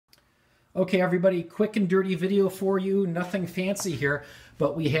Okay, everybody, quick and dirty video for you. Nothing fancy here,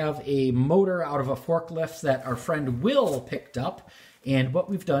 but we have a motor out of a forklift that our friend Will picked up. And what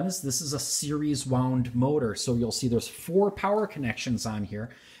we've done is this is a series wound motor. So you'll see there's 4 power connections on here,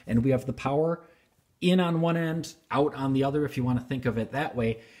 and we have the power in on one end, out on the other, if you want to think of it that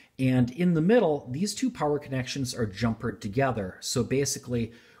way. And in the middle, these 2 power connections are jumpered together. So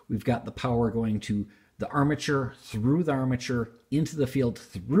basically, we've got the power going to the armature, through the armature, into the field,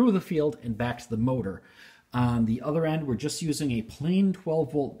 through the field, and back to the motor. On the other end, we're just using a plain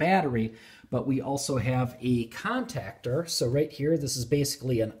 12-volt battery, but we also have a contactor. So right here, this is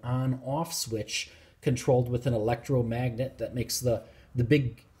basically an on-off switch controlled with an electromagnet that makes the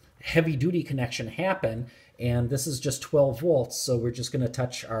big heavy-duty connection happen. And this is just 12 volts, so we're just going to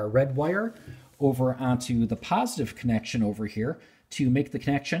touch our red wire over onto the positive connection over here to make the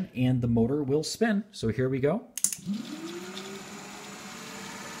connection, and the motor will spin. So here we go.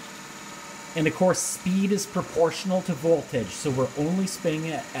 And of course, speed is proportional to voltage, so we're only spinning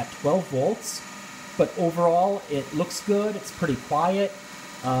it at 12 volts. But overall, it looks good. It's pretty quiet.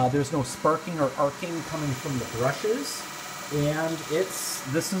 There's no sparking or arcing coming from the brushes. And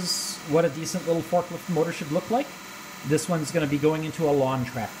this is what a decent little forklift motor should look like. This one's going to be going into a lawn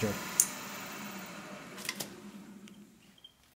tractor.